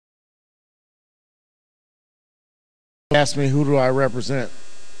Ask me, who do I represent?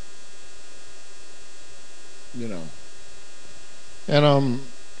 You know, and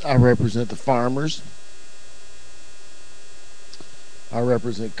I represent the farmers. I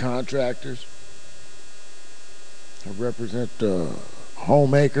represent contractors. I represent the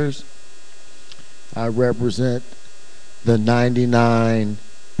homemakers. I represent the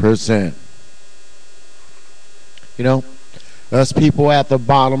 99%. You know, us people at the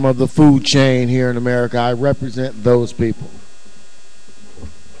bottom of the food chain here in America, I represent those people.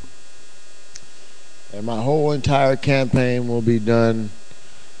 And my whole entire campaign will be done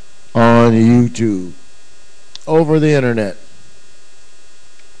on YouTube, over the internet.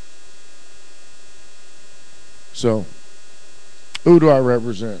 So, who do I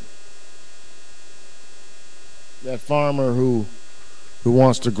represent? That farmer who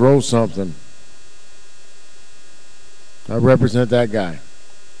wants to grow something. I represent that guy.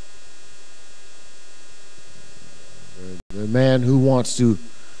 The man who wants to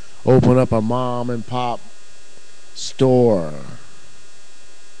open up a mom and pop store.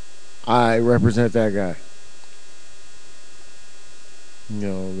 I represent that guy. You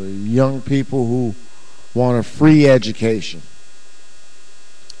know, the young people who want a free education.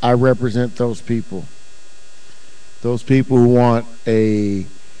 I represent those people. Those people who want a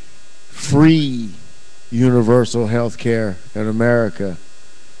free universal health care in America.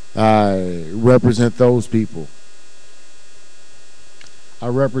 I represent those people. I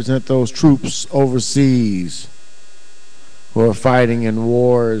represent those troops overseas who are fighting in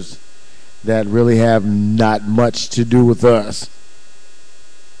wars that really have not much to do with us.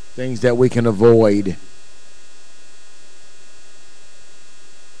 Things that we can avoid.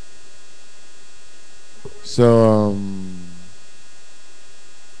 So,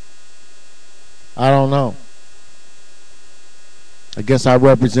 I don't know. I guess I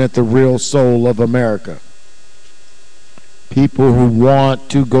represent the real soul of America. People who want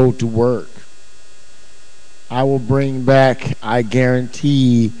to go to work. I will bring back, I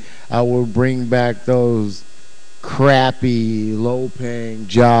guarantee, I will bring back those crappy, low-paying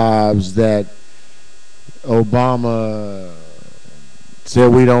jobs that Obama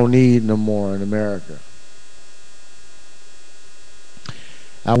said we don't need no more in America.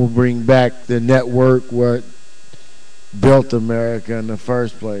 I will bring back the network what built America in the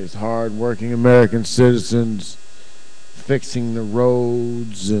first place. Hard-working American citizens fixing the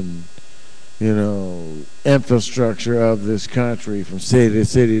roads and, you know, infrastructure of this country from city to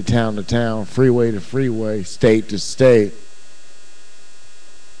city, town to town, freeway to freeway, state to state.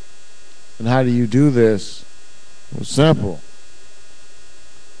 And how do you do this? Well, simple.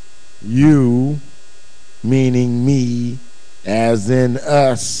 You, meaning me, as in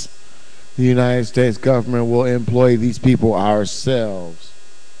us, the United States government will employ these people ourselves.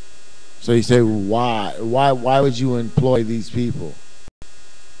 So you say, why? Why would you employ these people?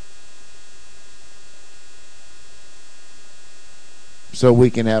 So we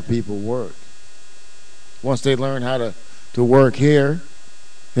can have people work. Once they learn how to work here,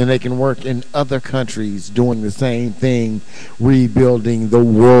 then they can work in other countries doing the same thing, rebuilding the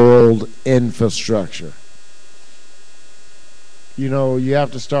world infrastructure. You know, you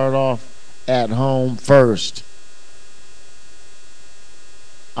have to start off at home first.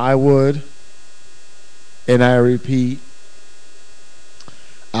 I would, and I repeat,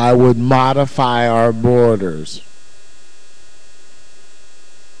 I would modify our borders.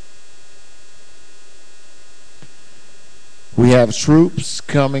 We have troops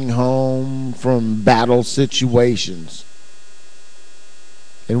coming home from battle situations,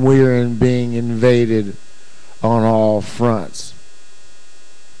 and we are being invaded on all fronts.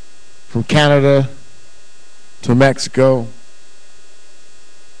 From Canada to Mexico,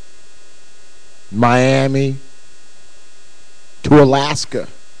 Miami to Alaska.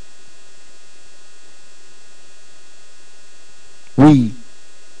 We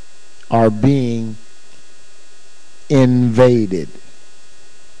are being invaded.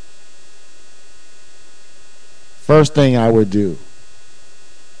 First thing I would do,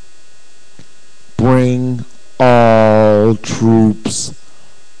 bring all troops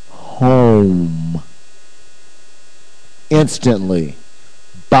home instantly.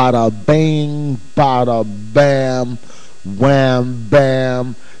 Bada bing, bada bam, wham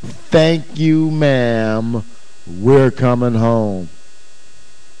bam. Thank you, ma'am. We're coming home.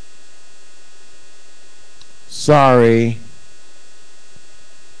 Sorry.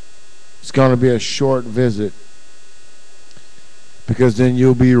 It's going to be a short visit, because then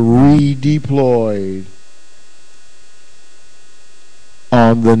you'll be redeployed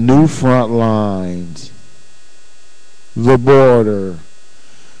on the new front lines, the border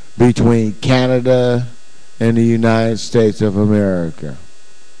between Canada in the United States of America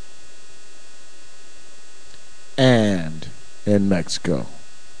and in Mexico.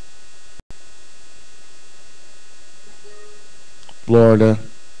 Florida,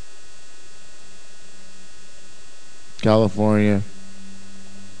 California.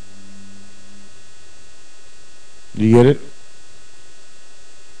 You get it?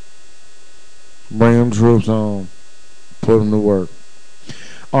 Bring them troops home. Put them to work.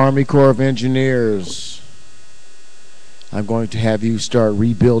 Army Corps of Engineers. I'm going to have you start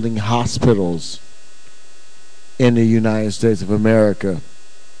rebuilding hospitals in the United States of America.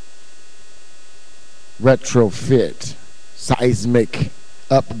 Retrofit, seismic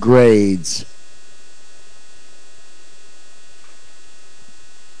upgrades.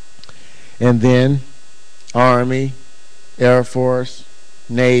 And then Army, Air Force,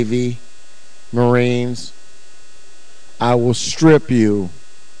 Navy, Marines. I will strip you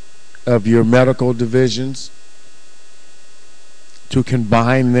of your medical divisions to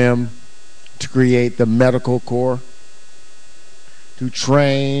combine them to create the medical corps, to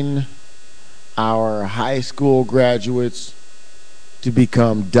train our high school graduates to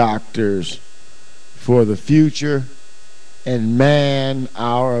become doctors for the future, and man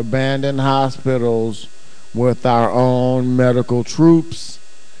our abandoned hospitals with our own medical troops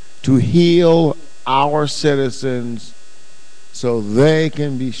to heal our citizens so they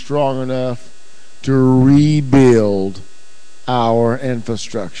can be strong enough to rebuild our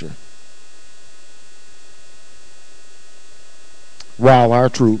infrastructure. While our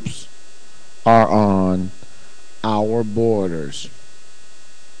troops are on our borders.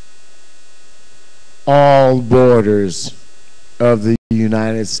 All borders of the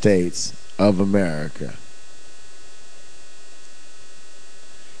United States of America.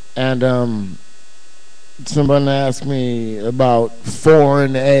 And someone asked me about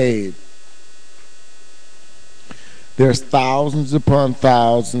foreign aid. There's thousands upon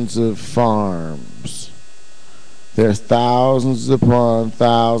thousands of farms. There's thousands upon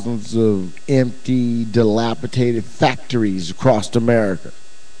thousands of empty, dilapidated factories across America.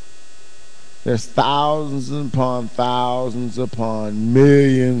 There's thousands upon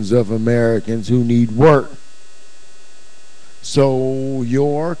millions of Americans who need work. So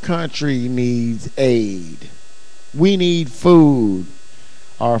your country needs aid. We need food.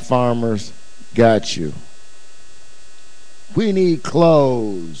 Our farmers got you. We need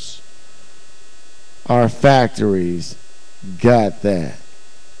clothes. Our factories got that.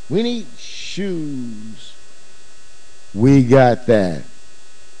 We need shoes. We got that.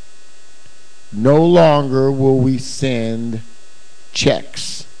 No longer will we send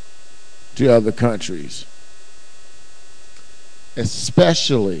checks to other countries,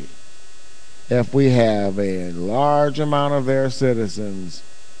 especially if we have a large amount of their citizens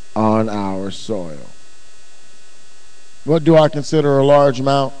on our soil. What do I consider a large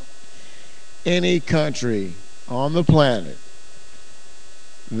amount? Any country on the planet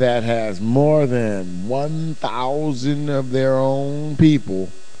that has more than 1,000 of their own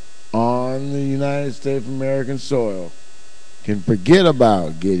people on the United States of American soil can forget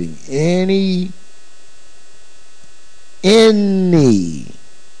about getting any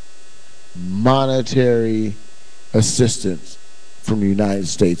monetary assistance from the United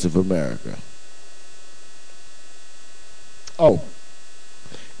States of America. Oh,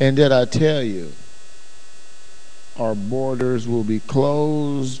 and did I tell you our borders will be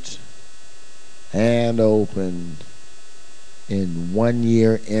closed and opened in 1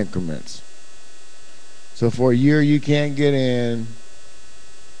 year increments. So for a year you can't get in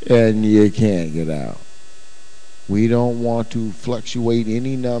and you can't get out. We don't want to fluctuate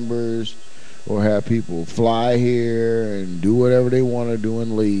any numbers or have people fly here and do whatever they want to do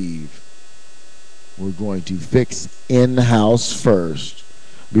and leave. We're going to fix in-house first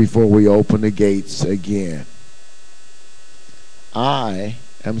before we open the gates again. I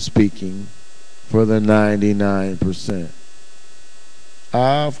am speaking for the 99%.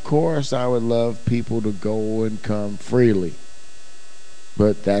 Of course, I would love people to go and come freely,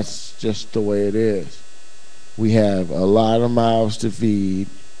 but that's just the way it is. We have a lot of mouths to feed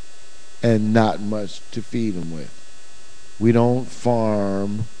and not much to feed them with. We don't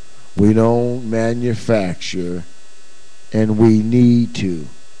farm, we don't manufacture, and we need to.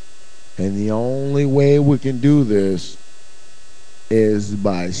 And the only way we can do this is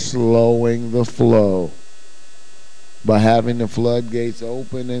by slowing the flow, by having the floodgates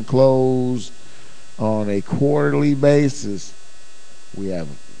open and close on a quarterly basis. We have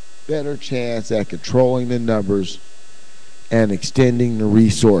a better chance at controlling the numbers and extending the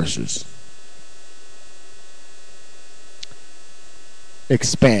resources.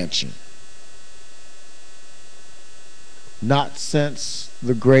 Expansion. Not since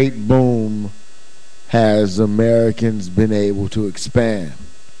the great boom has Americans been able to expand.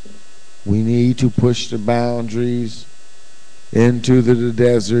 We need to push the boundaries into the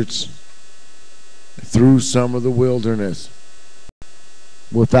deserts, through some of the wilderness,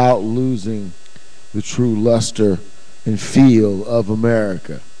 without losing the true luster and feel of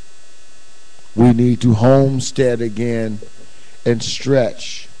America. We need to homestead again and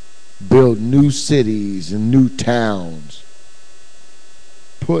stretch, build new cities and new towns,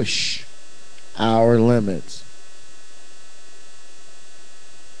 push our limits.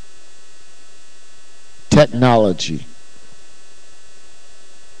 Technology.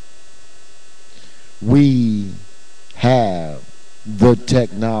 We have the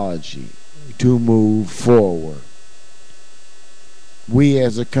technology to move forward. We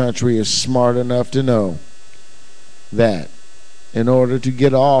as a country are smart enough to know that in order to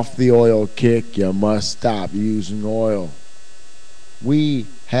get off the oil kick, you must stop using oil. We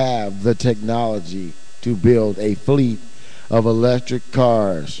have the technology to build a fleet of electric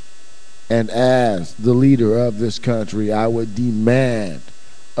cars. And as the leader of this country, I would demand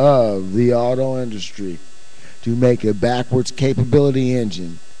of the auto industry to make a backwards capability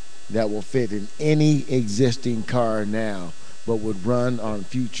engine that will fit in any existing car now, but would run on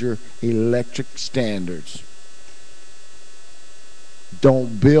future electric standards.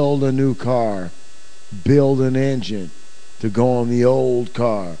 Don't build a new car. Build an engine to go on the old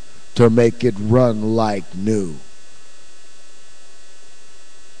car to make it run like new.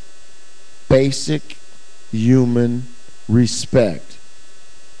 Basic human respect.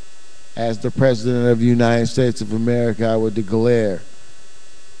 As the President of the United States of America, I would declare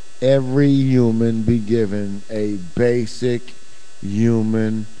every human be given a basic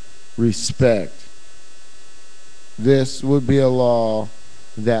human respect. This would be a law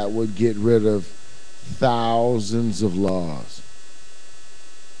that would get rid of thousands of laws.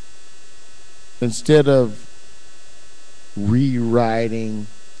 Instead of rewriting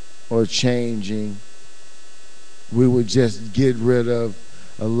or changing, we would just get rid of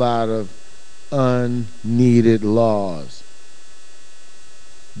a lot of unneeded laws.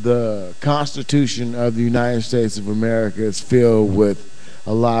 The Constitution of the United States of America is filled with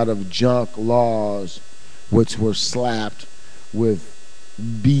a lot of junk laws which were slapped with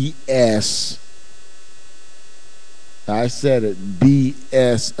BS. I said it,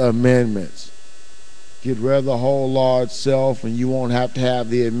 BS amendments. Get rid of the whole law itself and you won't have to have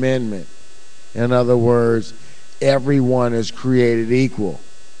the amendment. In other words, everyone is created equal.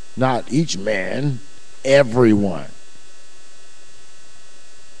 Not each man, everyone.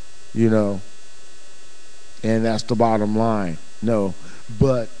 You know, and that's the bottom line. No,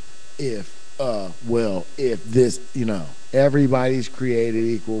 but if this, everybody's created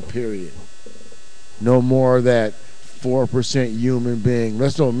equal, period. No more of that 4% human being.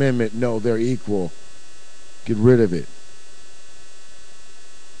 Let's no amendment. No, they're equal. Get rid of it.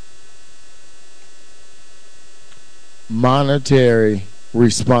 Monetary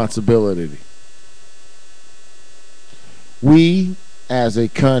responsibility. We as a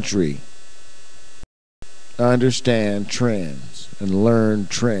country understand trends and learn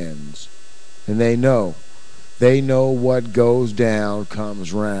trends, and they know what goes down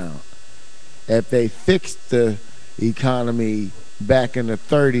comes round. If they fixed the economy back in the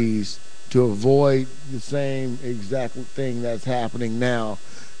 30s to avoid the same exact thing that's happening now,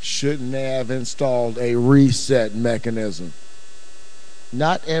 shouldn't they have installed a reset mechanism?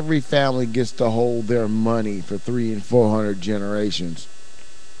 Not every family gets to hold their money for 300 and 400 generations,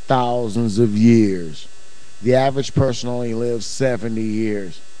 thousands of years. The average person only lives 70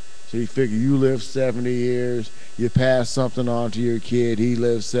 years. So you figure you live 70 years, you pass something on to your kid, he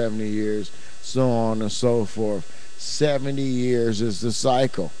lives 70 years, so on and so forth. 70 years is the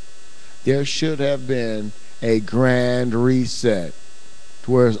cycle. There should have been a grand reset,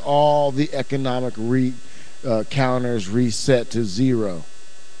 whereas all the economic counters reset to zero.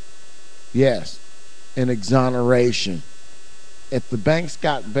 Yes, an exoneration. If the banks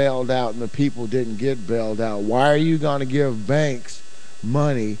got bailed out and the people didn't get bailed out, why are you going to give banks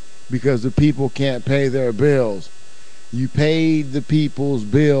money because the people can't pay their bills? You paid the people's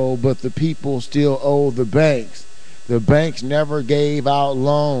bill, but the people still owe the banks. The banks never gave out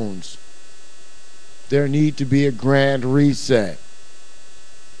loans. There need to be a grand reset.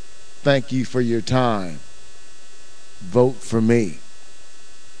 Thank you for your time. Vote for me.